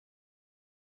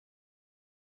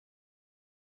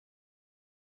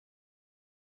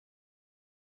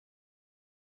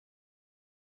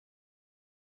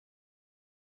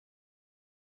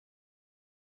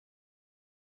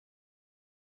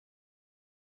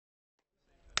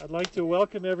I'd like to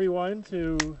welcome everyone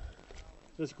to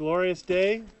this glorious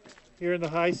day here in the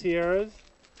High Sierras.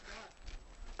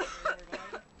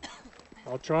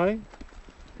 I'll try.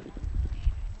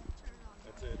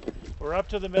 That's it. We're up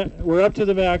to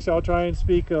the max. I'll try and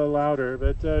speak louder.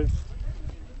 But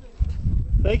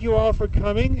thank you all for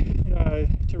coming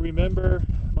to remember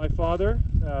my father.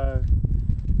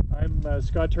 I'm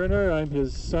Scott Turner. I'm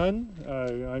his son.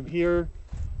 I'm here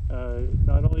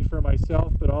not only for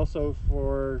myself, but also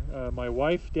for my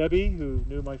wife, Debbie, who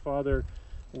knew my father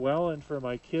well, and for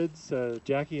my kids,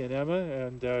 Jackie and Emma.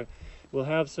 And we'll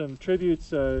have some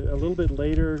tributes a little bit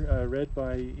later, read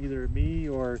by either me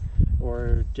or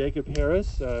Jacob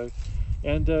Harris.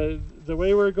 And the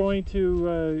way we're going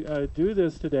to do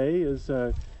this today is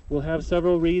we'll have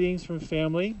several readings from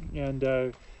family, and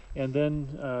then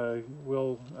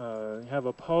we'll have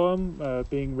a poem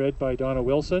being read by Donna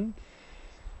Wilson.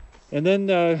 And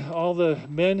then all the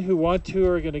men who want to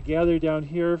are going to gather down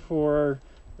here for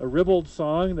a ribald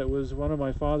song that was one of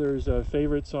my father's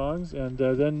favorite songs. And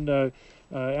then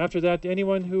after that,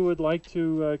 anyone who would like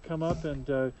to come up and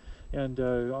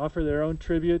offer their own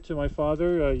tribute to my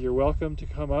father, you're welcome to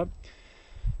come up.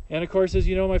 And of course, as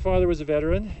you know, my father was a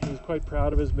veteran. He was quite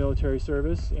proud of his military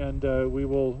service. And we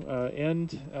will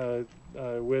end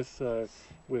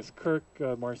with Kirk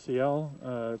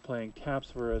Marcial playing taps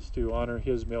for us to honor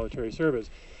his military service.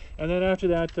 And then after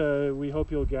that, we hope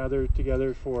you'll gather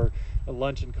together for a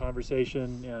lunch and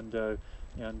conversation and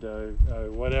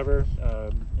whatever.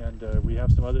 And we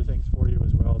have some other things for you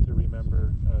as well to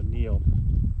remember Neil.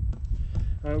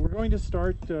 We're going to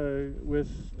start with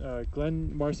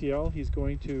Glenn Marcial. He's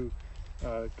going to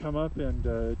come up and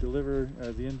deliver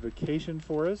the invocation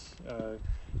for us.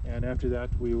 And after that,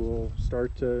 we will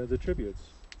start the tributes.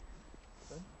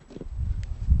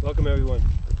 Welcome, everyone.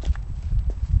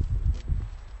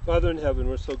 Father in heaven,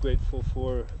 we're so grateful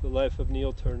for the life of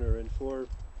Neil Turner and for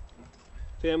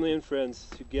family and friends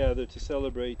to gather to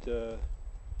celebrate the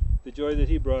joy that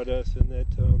he brought us, and that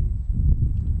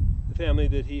the family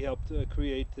that he helped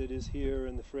create that is here,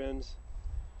 and the friends.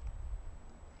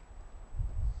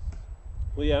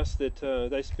 We ask that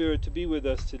thy Spirit to be with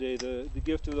us today, the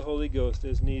gift of the Holy Ghost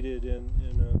as needed, and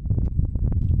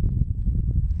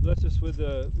bless us with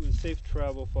safe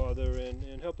travel, Father,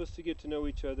 and help us to get to know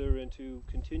each other and to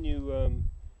continue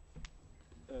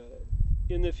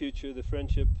in the future the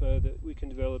friendship that we can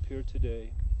develop here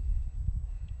today.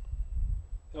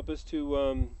 Help us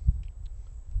to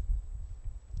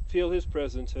feel his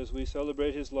presence as we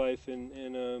celebrate his life and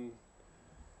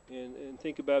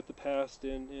think about the past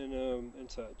and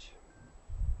such.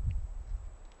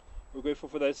 We're grateful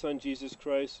for thy Son Jesus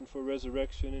Christ, and for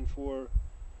resurrection, and for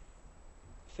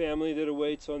family that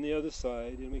awaits on the other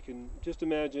side. And we can just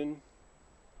imagine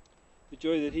the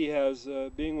joy that he has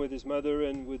being with his mother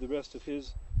and with the rest of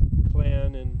his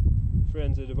clan and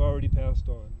friends that have already passed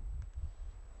on.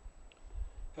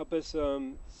 Help us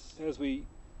as we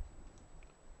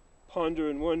ponder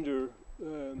and wonder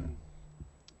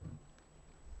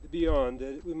beyond,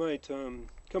 that we might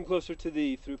come closer to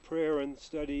thee through prayer and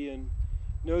study, and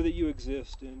know that you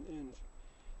exist, and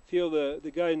feel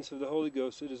the guidance of the Holy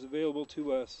Ghost that is available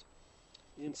to us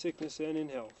in sickness and in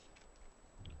health.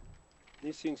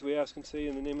 These things we ask and say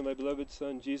in the name of thy beloved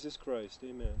Son, Jesus Christ.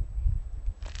 Amen.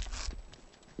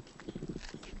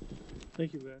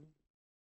 Thank you, Ben.